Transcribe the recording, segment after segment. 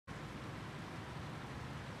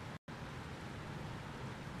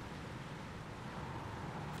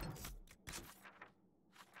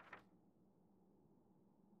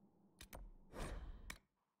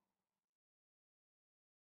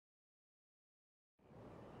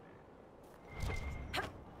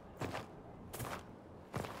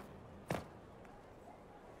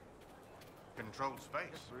controlled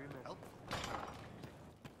space. Helpful.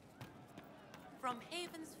 From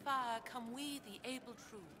Haven's fire come we, the able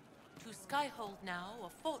true. To Skyhold now, a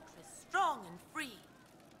fortress strong and free.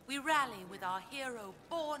 We rally with our hero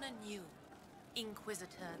born anew.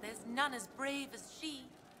 Inquisitor, there's none as brave as she.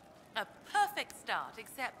 A perfect start,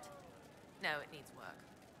 except... no, it needs work.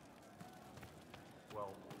 Well,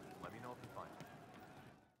 let me know if you find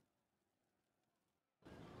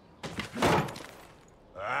it.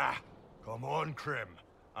 Ah, come on, Krim.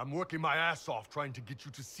 I'm working my ass off trying to get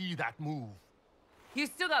you to see that move. You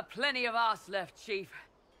still got plenty of arse left, Chief.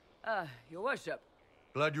 Your worship.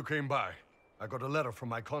 Glad you came by. I got a letter from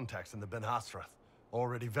my contacts in the Ben Hasrath.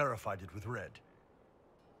 Already verified it with Red.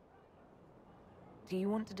 Do you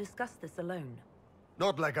want to discuss this alone?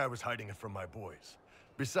 Not like I was hiding it from my boys.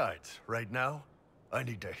 Besides, right now, I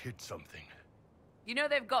need to hit something. You know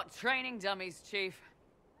they've got training dummies, Chief.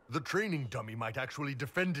 The training dummy might actually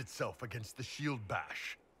defend itself against the shield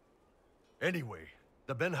bash. Anyway,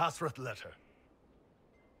 the Ben Hasrath letter.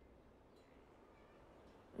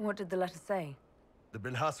 What did the letter say? The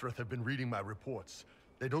Ben Hasrath have been reading my reports.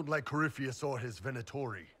 They don't like Corypheus or his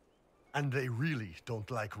Venatori. And they really don't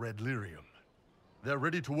like Red Lyrium. They're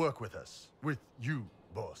ready to work with us. With you,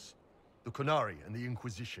 boss. The Qunari and the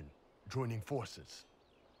Inquisition, joining forces.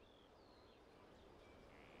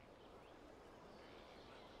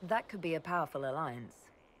 That could be a powerful alliance.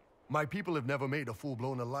 My people have never made a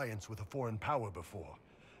full-blown alliance with a foreign power before.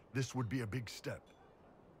 This would be a big step.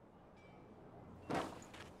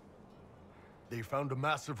 They found a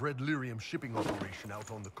massive Red Lyrium shipping operation out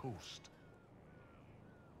on the coast.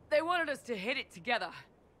 They wanted us to hit it together.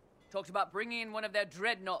 Talked about bringing in one of their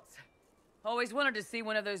dreadnoughts. Always wanted to see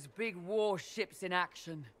one of those big war ships in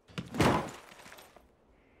action.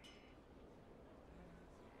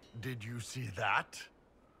 Did you see that?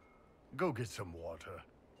 Go get some water.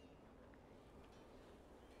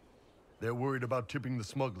 They're worried about tipping the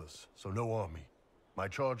smugglers, so no army. My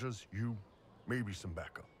chargers, you, maybe some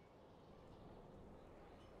backup.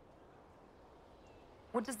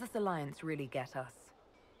 What does this alliance really get us?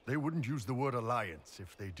 They wouldn't use the word alliance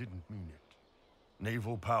if they didn't mean it.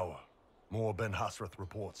 Naval power. More Ben Hasrath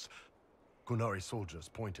reports. Qunari soldiers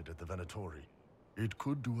pointed at the Venatori. It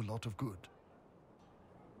could do a lot of good.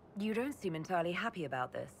 You don't seem entirely happy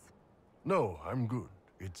about this. No, I'm good.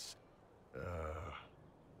 It's...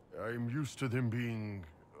 I'm used to them being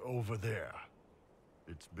over there.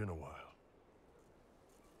 It's been a while.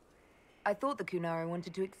 I thought the Qunari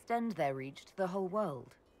wanted to extend their reach to the whole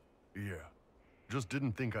world. Yeah. Just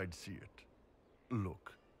didn't think I'd see it.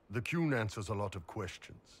 Look, the Qun answers a lot of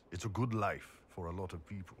questions. It's a good life for a lot of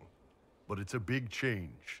people. But it's a big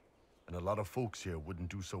change, and a lot of folks here wouldn't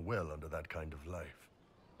do so well under that kind of life.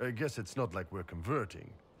 I guess it's not like we're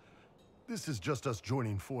converting. This is just us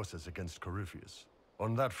joining forces against Corypheus.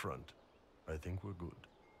 On that front, I think we're good.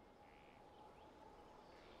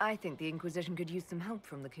 I think the Inquisition could use some help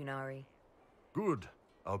from the Qunari. Good.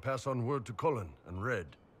 I'll pass on word to Cullen and Red.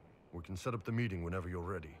 We can set up the meeting whenever you're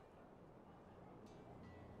ready.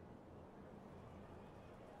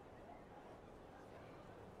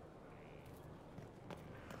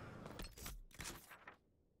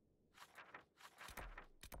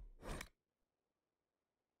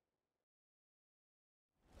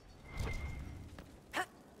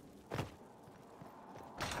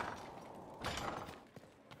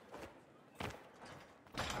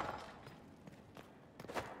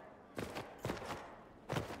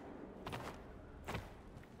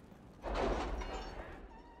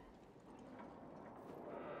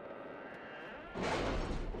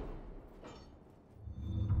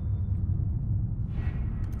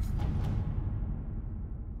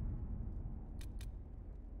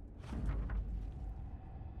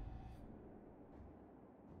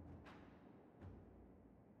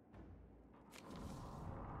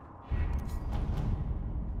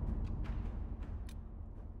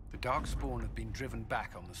 The Darkspawn have been driven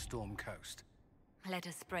back on the Storm Coast. Let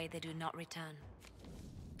us pray they do not return.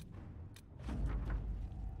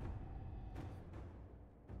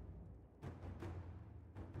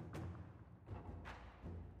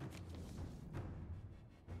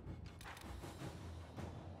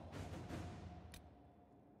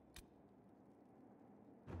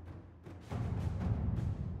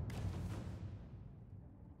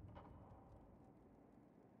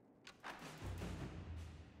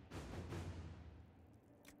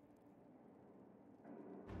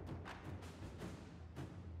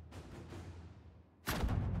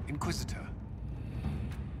 Inquisitor.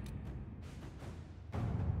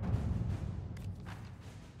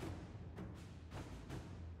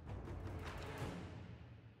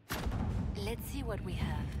 Let's see what we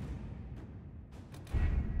have.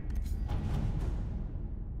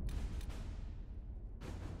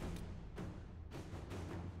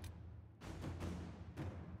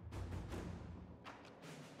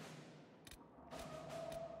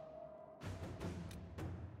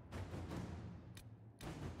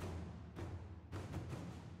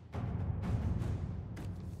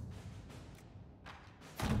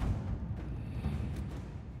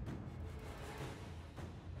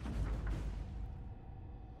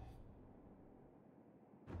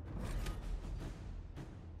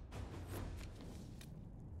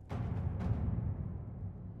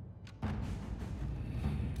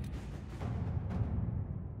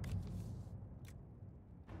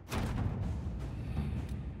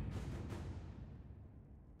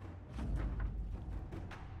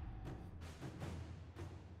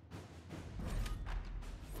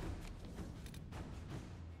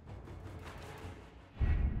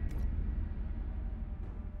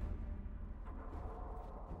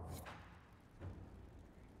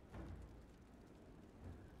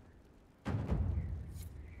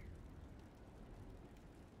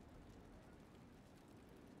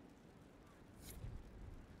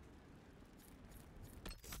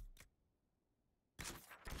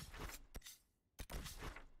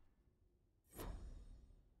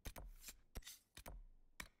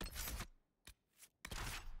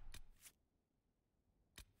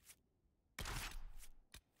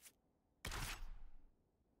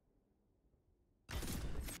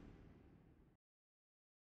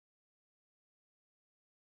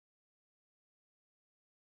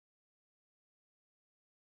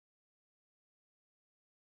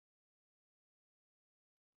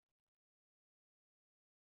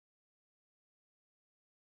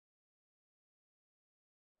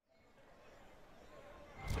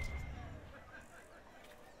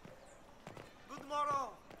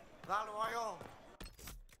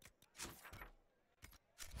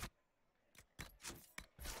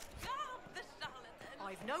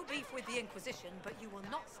 No beef with the Inquisition, but you will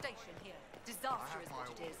not station here. Disaster is what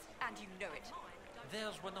it is, and you know it.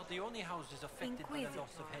 Theirs were not the only houses affected by the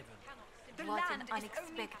loss of heaven. The What land an is only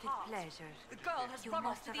unexpected part. pleasure. The girl has You run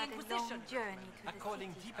off must to have the had a long Inquisition. journey to A the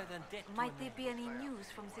calling city. deeper than death. Might there be any news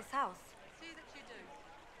from this house? See that you do.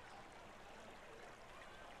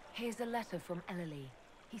 Here's a letter from Ellery.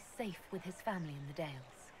 He's safe with his family in the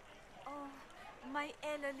Dales. Oh, my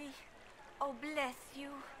Ellery. Oh, bless you.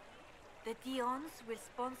 The Dions will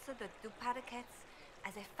sponsor the Duparacets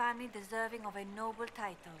as a family deserving of a noble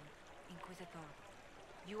title, Inquisitor.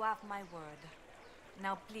 You have my word.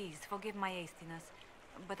 Now please, forgive my hastiness,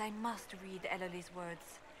 but I must read Ellery's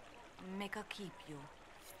words. Make her keep you.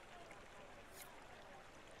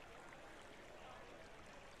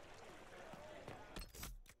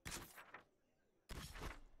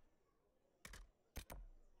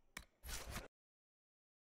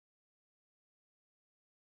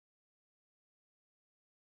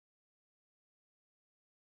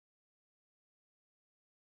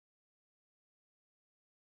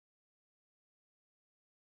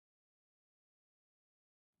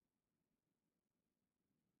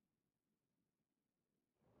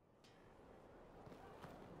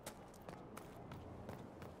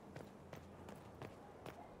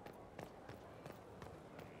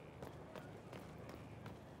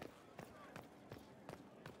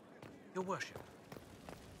 Your worship.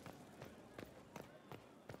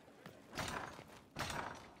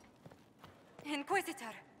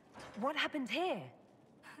 Inquisitor! What happened here?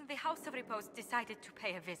 The House of Repose decided to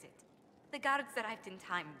pay a visit. The guards arrived in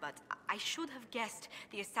time, but I should have guessed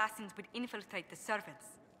the assassins would infiltrate the servants.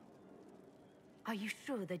 Are you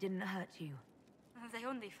sure they didn't hurt you? They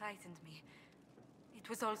only frightened me. It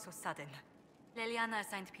was all so sudden. Leliana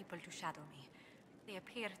assigned people to shadow me. They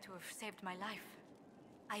appear to have saved my life.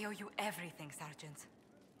 I owe you everything, Sergeant.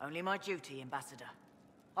 Only my duty, Ambassador.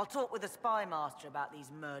 I'll talk with the spy master about these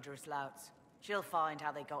murderous louts. She'll find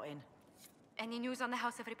how they got in. Any news on the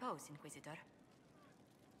House of Repose, Inquisitor?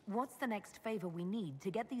 What's the next favor we need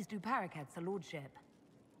to get these Duparacats a lordship?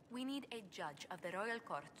 We need a judge of the royal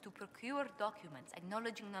court to procure documents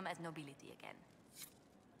acknowledging them as nobility again.